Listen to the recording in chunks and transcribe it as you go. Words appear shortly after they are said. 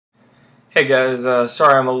Hey guys,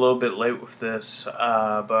 sorry I'm a little bit late with this,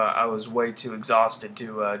 but I was way too exhausted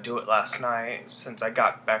to do it last night since I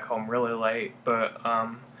got back home really late. But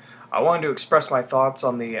I wanted to express my thoughts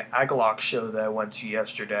on the Agalloch show that I went to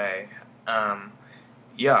yesterday. Um,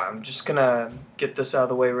 yeah, I'm just gonna get this out of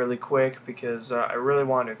the way really quick because I really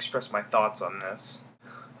want to express my thoughts on this.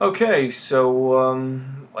 Okay, so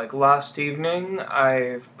like last evening,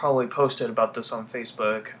 I probably posted about this on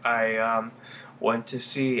Facebook. I went to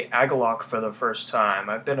see Agalloch for the first time.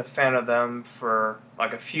 I've been a fan of them for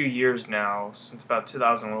like a few years now, since about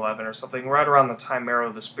 2011 or something, right around the time Arrow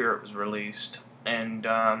of the Spirit was released. And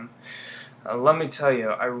let me tell you,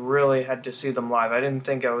 I really had to see them live. I didn't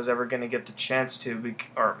think I was ever going to get the chance to,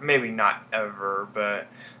 or maybe not ever, but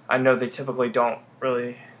I know they typically don't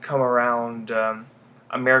really come around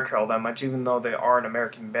America all that much, even though they are an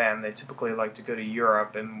American band. They typically like to go to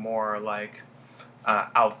Europe and more like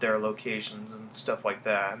out there locations and stuff like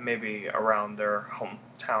that, maybe around their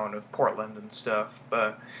hometown of Portland and stuff.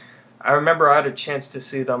 But I remember I had a chance to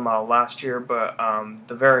see them last year, but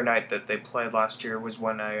the very night that they played last year was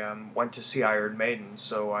when I went to see Iron Maiden,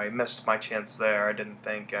 so I missed my chance there. I didn't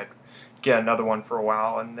think I'd get another one for a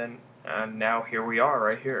while, and then now here we are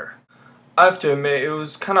right here. I have to admit, it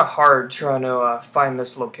was kind of hard trying to find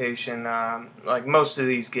this location. Like, most of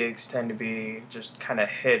these gigs tend to be just kind of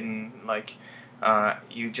hidden. Like,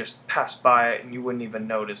 you just pass by it and you wouldn't even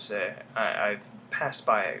notice it. I've passed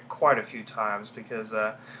by it quite a few times because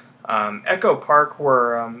Echo Park,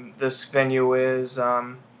 where this venue is,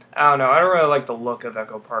 I don't know. I don't really like the look of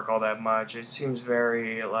Echo Park all that much. It seems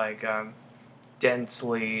very like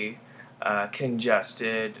densely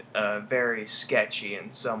congested, very sketchy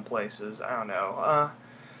in some places. I don't know.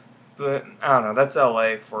 But I don't know. That's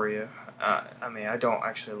LA for you. I mean, I don't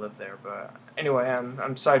actually live there, but anyway, I'm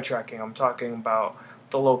sidetracking. I'm talking about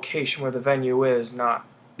the location where the venue is, not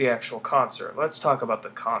the actual concert. Let's talk about the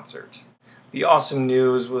concert. The awesome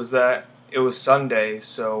news was that it was Sunday,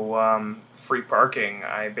 so free parking.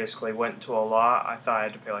 I basically went to a lot. I thought I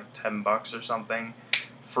had to pay like $10 or something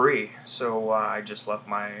free, so I just left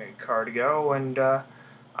my car to go and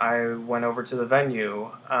I went over to the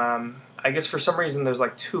venue. I guess for some reason there's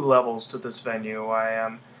like two levels to this venue.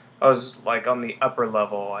 I was like on the upper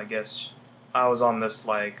level. I guess I was on this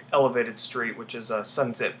like elevated street, which is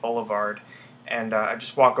Sunset Boulevard, and I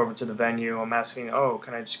just walk over to the venue. I'm asking, oh,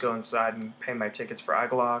 can I just go inside and pay my tickets for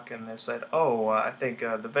Agalloch? And they said, oh, I think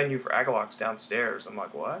the venue for Agalloch's downstairs. I'm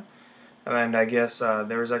like, what? And then I guess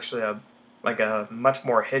there was actually a much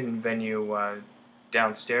more hidden venue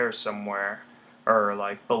downstairs somewhere, or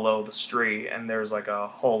like below the street, and there's like a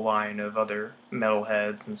whole line of other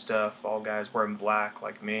metalheads and stuff, all guys wearing black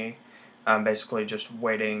like me. Basically just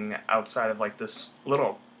waiting outside of like this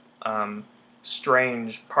little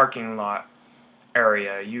strange parking lot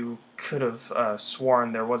area. You could have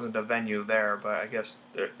sworn there wasn't a venue there, but I guess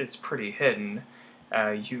it's pretty hidden.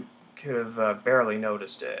 You could have barely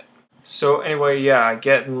noticed it. So anyway, yeah, I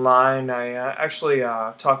get in line. I actually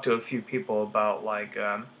talked to a few people about like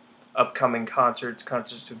upcoming concerts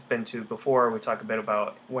we've been to before. We talk a bit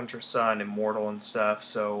about Winter Sun, Immortal, and stuff.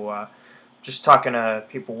 So just talking to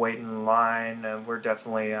people waiting in line, and we're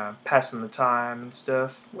definitely passing the time and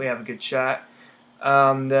stuff. We have a good chat.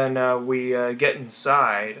 Then we get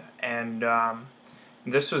inside, and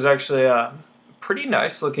this was actually a pretty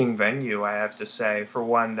nice looking venue, I have to say, for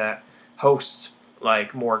one that hosts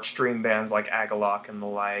like more extreme bands like Agalloch and the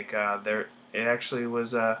like. It actually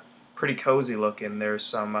was pretty cozy looking.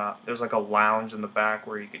 There's like a lounge in the back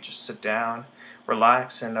where you could just sit down,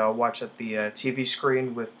 relax, and watch at the TV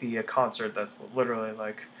screen with the concert that's literally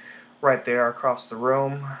like right there across the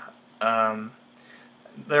room. Um,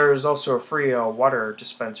 there's also a free water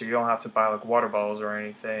dispenser. You don't have to buy like water bottles or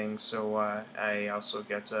anything. So I also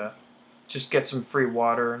get to just get some free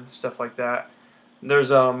water and stuff like that.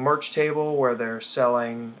 There's a merch table where they're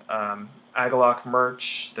selling Agalloch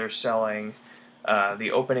merch. They're selling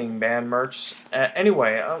the opening band merch.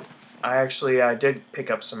 Anyway, I actually did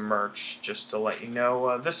pick up some merch just to let you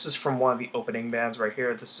know. This is from one of the opening bands right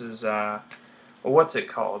here. This is what's it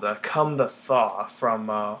called? Come the Thaw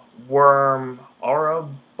from Worm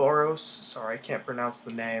Ouroboros. Sorry, I can't pronounce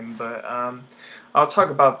the name, but I'll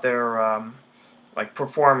talk about their like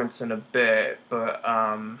performance in a bit. But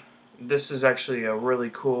this is actually a really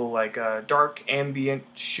cool, like dark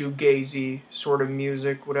ambient shoegazy sort of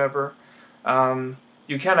music, whatever.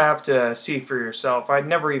 You kind of have to see for yourself. I'd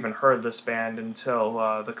never even heard this band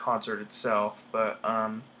until the concert itself, but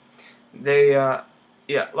they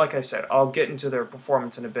yeah, like I said, I'll get into their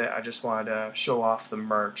performance in a bit. I just wanted to show off the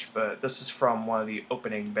merch, but this is from one of the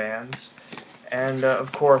opening bands. And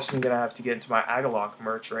of course, I'm gonna have to get into my Agalloch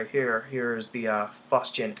merch right here. Here's the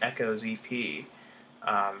Fustian Echoes EP.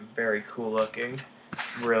 Very cool looking.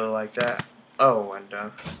 Really like that. Oh, and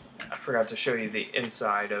I forgot to show you the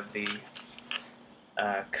inside of the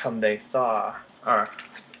Come They Thaw.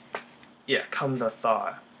 Yeah, Come the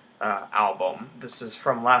Thaw album. This is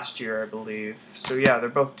from last year, I believe. So yeah, they're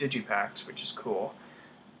both digipacks, which is cool.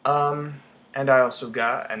 And I also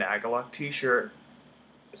got an Agalloch t-shirt.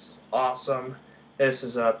 This is awesome. This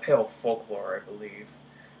is Pale Folklore, I believe.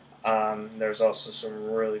 There's also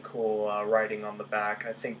some really cool writing on the back.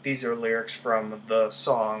 I think these are lyrics from the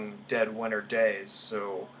song Dead Winter Days.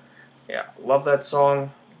 So yeah, love that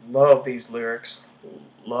song. Love these lyrics.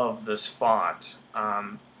 Love this font.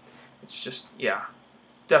 It's just, yeah,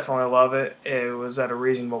 definitely love it. It was at a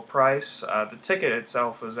reasonable price. The ticket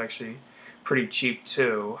itself was actually pretty cheap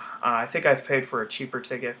too. I think I've paid for a cheaper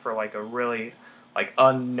ticket for like a really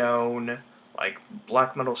unknown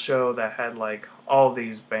black metal show that had like all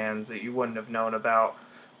these bands that you wouldn't have known about.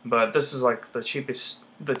 But this is like the cheapest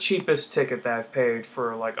ticket that I've paid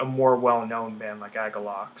for like a more well-known band like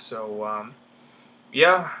Agalloch. So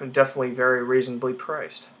yeah, definitely very reasonably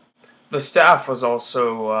priced. The staff was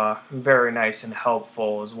also very nice and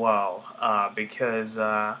helpful as well, because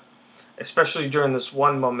especially during this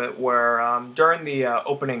one moment where during the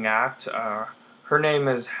opening act, her name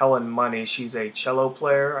is Helen Money. She's a cello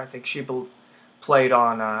player. I think she played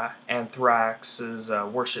on Anthrax's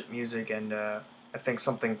Worship Music and I think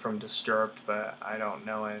something from Disturbed, but I don't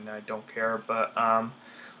know and I don't care. But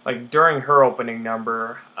like during her opening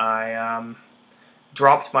number, I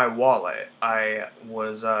dropped my wallet. I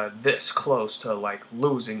was this close to like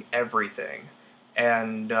losing everything,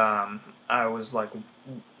 and I was like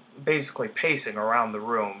basically pacing around the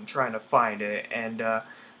room trying to find it. And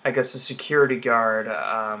I guess the security guard,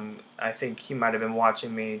 I think he might have been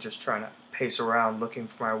watching me just trying to pace around looking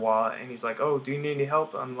for my wallet, and he's like, "Oh, do you need any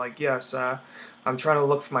help?" I'm like, "Yes, I'm trying to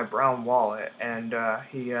look for my brown wallet." And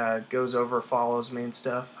he goes over, follows me and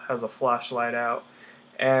stuff, has a flashlight out.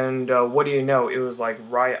 And what do you know, it was like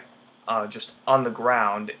right just on the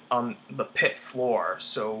ground, on the pit floor.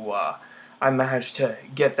 So I managed to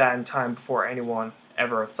get that in time before anyone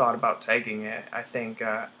ever thought about taking it. I think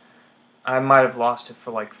I might have lost it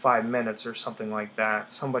for like 5 minutes or something like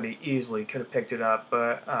that. Somebody easily could have picked it up,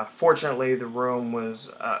 but fortunately the room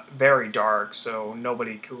was very dark, so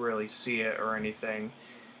nobody could really see it or anything.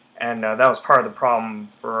 And that was part of the problem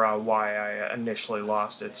for why I initially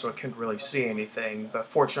lost it, so I couldn't really see anything. But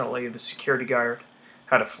fortunately, the security guard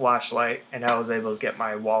had a flashlight, and I was able to get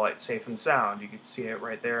my wallet safe and sound. You could see it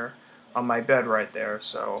right there on my bed right there.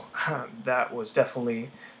 So that was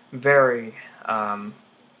definitely very,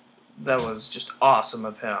 that was just awesome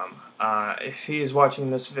of him. If he is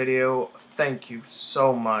watching this video, thank you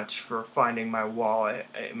so much for finding my wallet.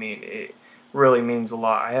 I mean, it really means a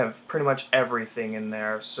lot. I have pretty much everything in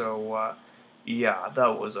there, so yeah,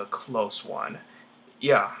 that was a close one.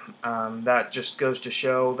 Yeah, that just goes to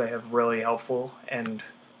show they have really helpful and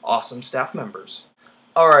awesome staff members.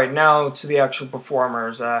 Alright, now to the actual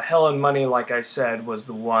performers. Helen Money, like I said, was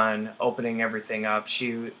the one opening everything up.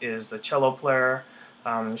 She is the cello player.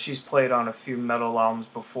 She's played on a few metal albums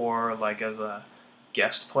before, like as a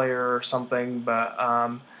guest player or something, but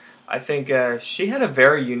I think she had a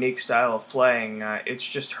very unique style of playing. It's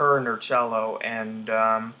just her and her cello, and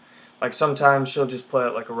like sometimes she'll just play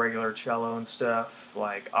it like a regular cello and stuff,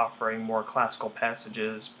 like offering more classical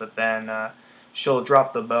passages, but then she'll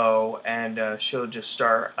drop the bow and she'll just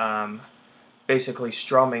start basically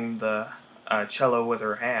strumming the cello with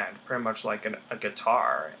her hand, pretty much like a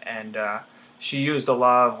guitar, and she used a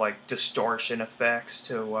lot of like distortion effects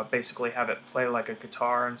to basically have it play like a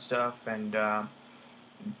guitar and stuff, and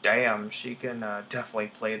damn, she can definitely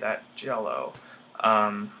play that cello.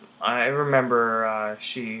 I remember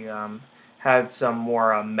she had some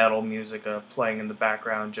more metal music playing in the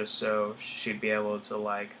background just so she'd be able to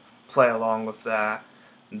like play along with that.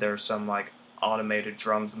 There's some like automated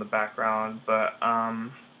drums in the background, but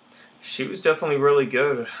she was definitely really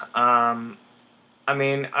good. I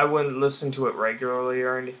mean, I wouldn't listen to it regularly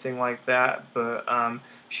or anything like that, but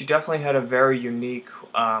she definitely had a very unique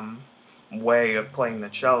way of playing the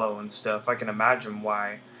cello and stuff. I can imagine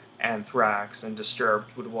why Anthrax and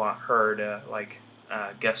Disturbed would want her to like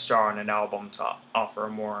guest star on an album to offer a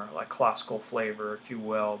more like classical flavor, if you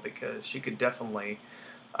will, because she could definitely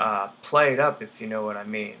play it up, if you know what I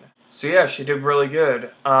mean. So yeah, she did really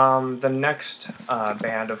good. The next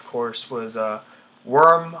band, of course, was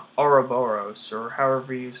Worm Ouroboros, or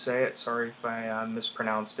however you say it. Sorry if I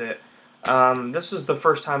mispronounced it. This is the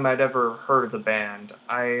first time I'd ever heard of the band.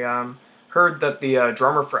 I heard that the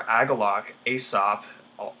drummer for Agalloch, Aesop,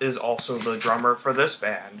 is also the drummer for this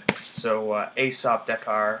band. So Aesop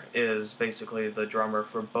Dekar is basically the drummer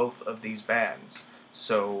for both of these bands.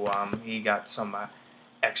 So he got some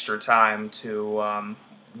extra time to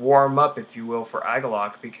warm up, if you will, for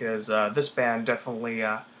Agalloch, because this band definitely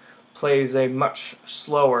plays a much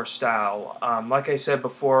slower style. Like I said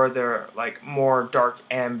before, they're like more dark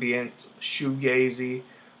ambient, shoegazy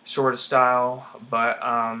sort of style, but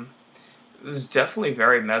it was definitely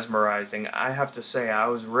very mesmerizing. I have to say, I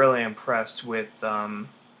was really impressed with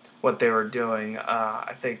what they were doing.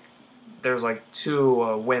 I think there's like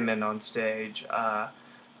two women on stage.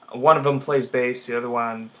 One of them plays bass, the other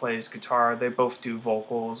one plays guitar. They both do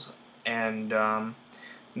vocals, and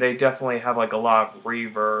they definitely have like a lot of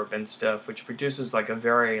reverb and stuff, which produces like a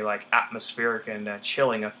very like atmospheric and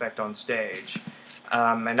chilling effect on stage.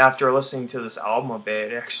 And after listening to this album a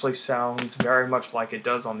bit, it actually sounds very much like it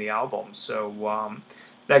does on the album. So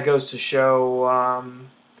that goes to show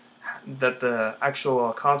that the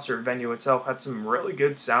actual concert venue itself had some really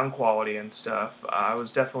good sound quality and stuff. I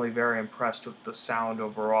was definitely very impressed with the sound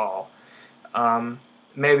overall.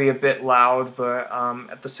 Maybe a bit loud, but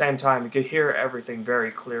at the same time, you could hear everything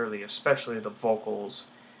very clearly, especially the vocals.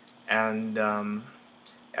 And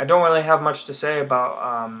I don't really have much to say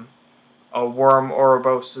about Worm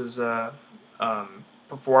Ouroboros'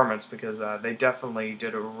 performance, because they definitely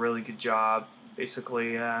did a really good job,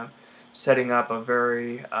 basically setting up a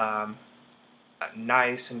very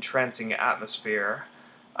nice, entrancing atmosphere.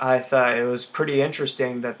 I thought it was pretty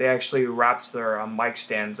interesting that they actually wrapped their mic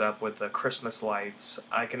stands up with the Christmas lights.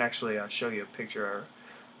 I can actually show you a picture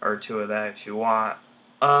or two of that if you want.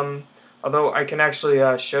 Although I can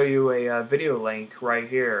actually show you a video link right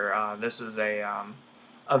here. This is a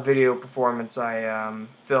video performance I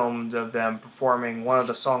filmed of them performing one of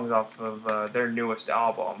the songs off of their newest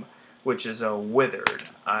album, which is Withered.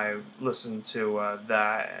 I listened to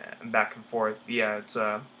that back and forth. Yeah, it's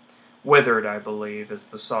Withered, I believe, is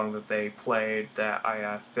the song that they played that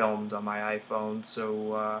I filmed on my iPhone.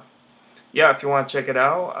 So, yeah, if you want to check it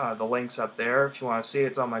out, the link's up there. If you want to see it,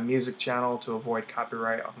 it's on my music channel to avoid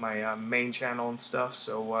copyright on my main channel and stuff.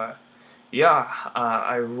 So, yeah,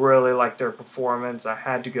 I really liked their performance. I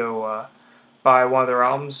had to go buy one of their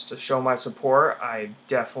albums to show my support. I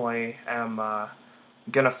definitely am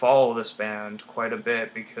gonna follow this band quite a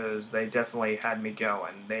bit, because they definitely had me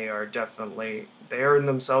going. They earned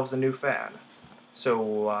themselves a new fan.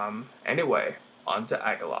 So anyway, on to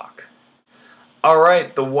Agalloch.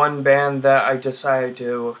 Alright, the one band that I decided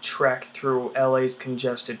to trek through LA's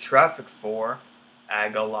congested traffic for,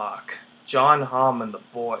 Agalloch. John Hamm and the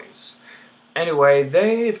boys. Anyway,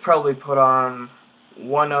 they've probably put on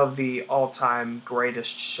one of the all-time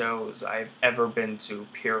greatest shows I've ever been to,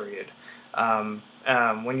 period.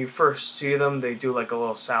 When you first see them, they do like a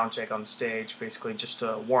little sound check on stage, basically just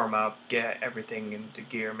to warm up, get everything into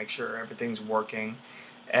gear, make sure everything's working.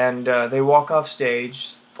 And they walk off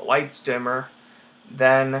stage, the lights dimmer,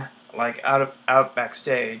 then like out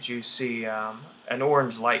backstage you see an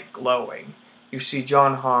orange light glowing. You see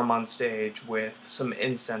John Hamm on stage with some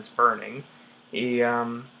incense burning. He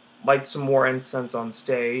lights some more incense on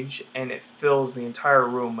stage, and it fills the entire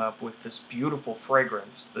room up with this beautiful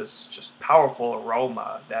fragrance, this just powerful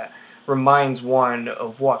aroma that reminds one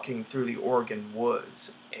of walking through the Oregon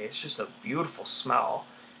woods. It's just a beautiful smell.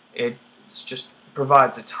 It's just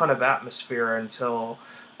provides a ton of atmosphere until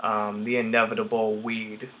the inevitable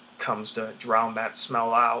weed comes to drown that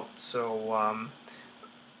smell out. So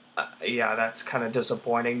yeah, that's kind of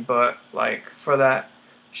disappointing, but like for that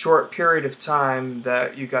short period of time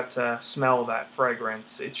that you got to smell that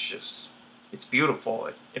fragrance, it's beautiful.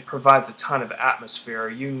 It provides a ton of atmosphere.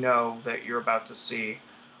 You know that you're about to see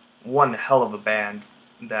one hell of a band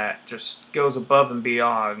that just goes above and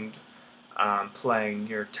beyond playing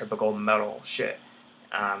your typical metal shit.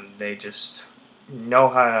 They just know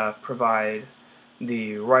how to provide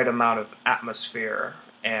the right amount of atmosphere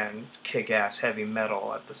and kick-ass heavy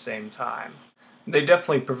metal at the same time. They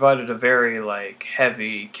definitely provided a very like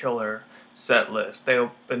heavy killer set list. They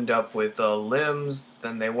opened up with Limbs,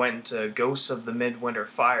 then they went into Ghosts of the Midwinter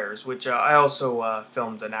Fires, which I also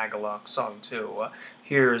filmed an Agalloch song too.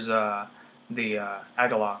 Here's the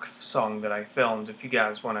Agalloch song that I filmed, if you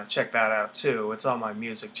guys want to check that out too. It's on my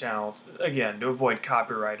music channel, again, to avoid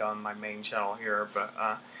copyright on my main channel here. But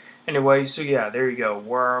anyway, so yeah, there you go.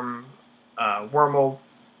 Worm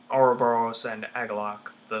Ouroboros and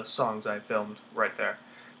Agalloch, the songs I filmed right there.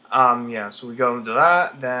 Yeah, so we go into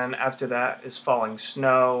that. Then after that is Falling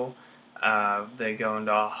Snow. They go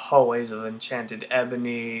into Hallways of Enchanted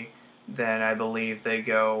Ebony. Then I believe they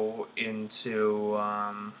go into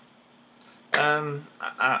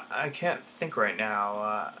I can't think right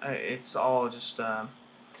now. It's all just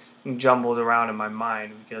jumbled around in my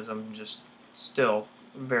mind because I'm just still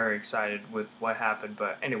very excited with what happened.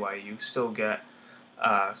 But anyway, you still get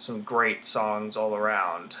some great songs all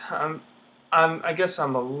around. I guess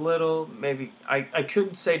I'm a little maybe I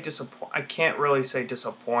couldn't say I can't really say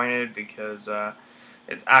disappointed because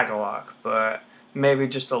it's Agalloch, but maybe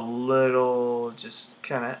just a little just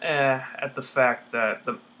kind of at the fact that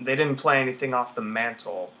they didn't play anything off the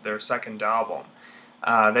Mantle, their second album.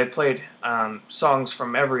 They played songs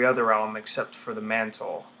from every other album except for the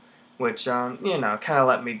Mantle, which you know, kind of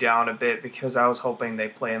let me down a bit because I was hoping they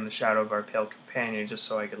play In the Shadow of Our Pale Companion just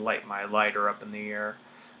so I could light my lighter up in the air.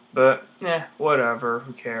 But whatever.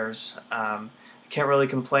 Who cares? I can't really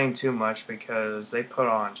complain too much because they put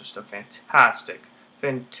on just a fantastic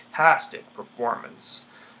performance.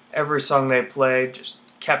 Every song they played just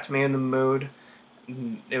kept me in the mood.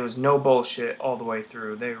 It was no bullshit all the way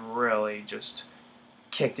through. They really just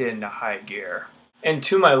kicked it into high gear. And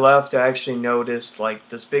to my left, I actually noticed like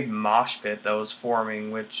this big mosh pit that was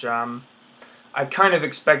forming, which I kind of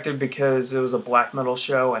expected because it was a black metal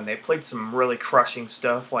show and they played some really crushing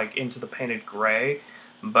stuff like Into the Painted Grey.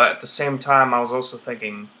 But at the same time, I was also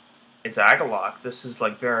thinking, it's Agalloch. This is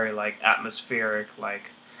like very like atmospheric,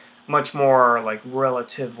 like much more like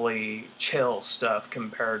relatively chill stuff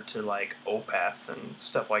compared to like Opeth and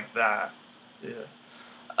stuff like that. Yeah.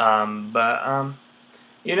 But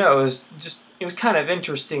you know, it was kind of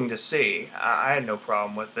interesting to see. I had no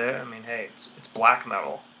problem with it. I mean, hey, it's black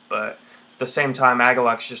metal, but at the same time,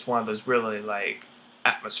 Agalloch's just one of those really like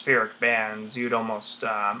atmospheric bands. You'd almost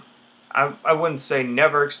I wouldn't say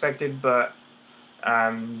never expected, but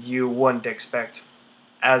you wouldn't expect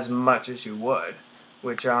as much as you would.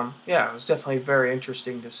 Which yeah, it was definitely very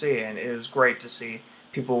interesting to see, and it was great to see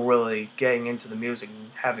people really getting into the music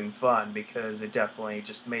and having fun because it definitely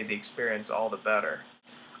just made the experience all the better.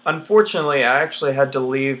 Unfortunately, I actually had to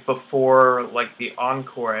leave before like the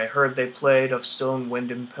encore. I heard they played of Stone, Wind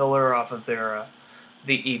and Pillar off of their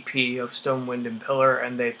the EP of Stone, Wind and Pillar,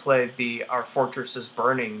 and they played the Our Fortress is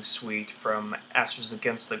Burning suite from Ashes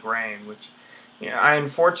Against the Grain, which I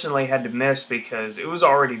unfortunately had to miss because it was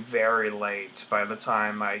already very late by the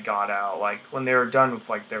time I got out. Like when they were done with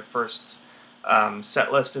like their first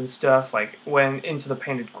set list and stuff, like when Into the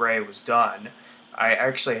Painted Grey was done, I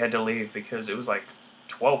actually had to leave because it was like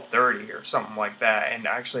 12:30 or something like that, and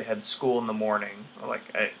I actually had school in the morning, like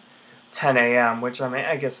at 10 a.m., which I mean,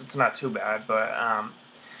 I guess it's not too bad, but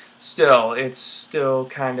still, it's still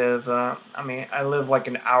kind of, I mean, I live like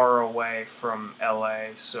an hour away from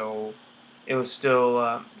LA, so it was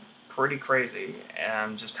still pretty crazy,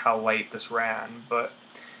 and just how late this ran, but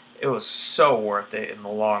it was so worth it in the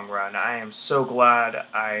long run. I am so glad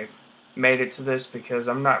I made it to this because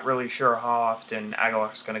I'm not really sure how often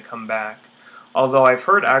Agalloch's going to come back. Although I've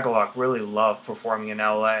heard Agalloch really love performing in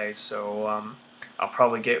LA, so I'll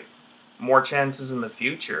probably get more chances in the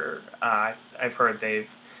future. I've heard they've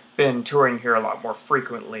been touring here a lot more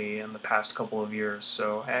frequently in the past couple of years,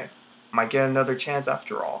 so hey, might get another chance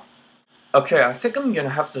after all. Okay, I think I'm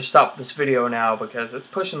gonna have to stop this video now because it's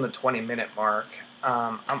pushing the 20-minute mark.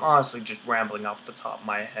 I'm honestly just rambling off the top of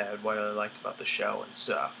my head what I liked about the show and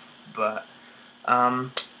stuff, but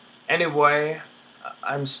anyway,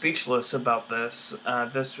 I'm speechless about this.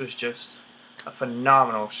 This was just a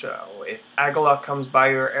phenomenal show. If Agalloch comes by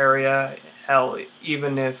your area, hell,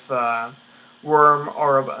 even if Worm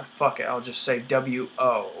or fuck it, I'll just say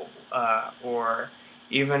W.O. Or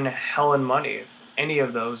even Hell and Money, if any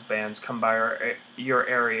of those bands come by your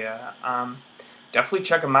area, definitely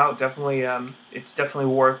check them out. Definitely, it's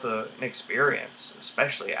definitely worth an experience,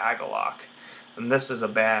 especially Agalloch. And this is a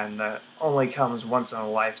band that only comes once in a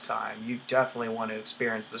lifetime. You definitely want to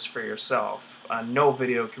experience this for yourself. No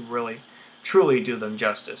video could really, truly do them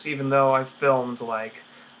justice. Even though I filmed like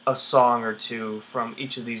a song or two from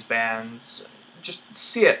each of these bands, just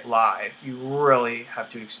see it live. You really have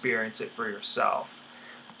to experience it for yourself.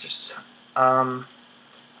 Just,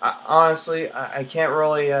 honestly, I can't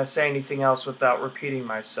really say anything else without repeating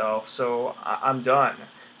myself, so I'm done.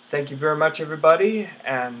 Thank you very much, everybody,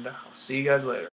 and I'll see you guys later.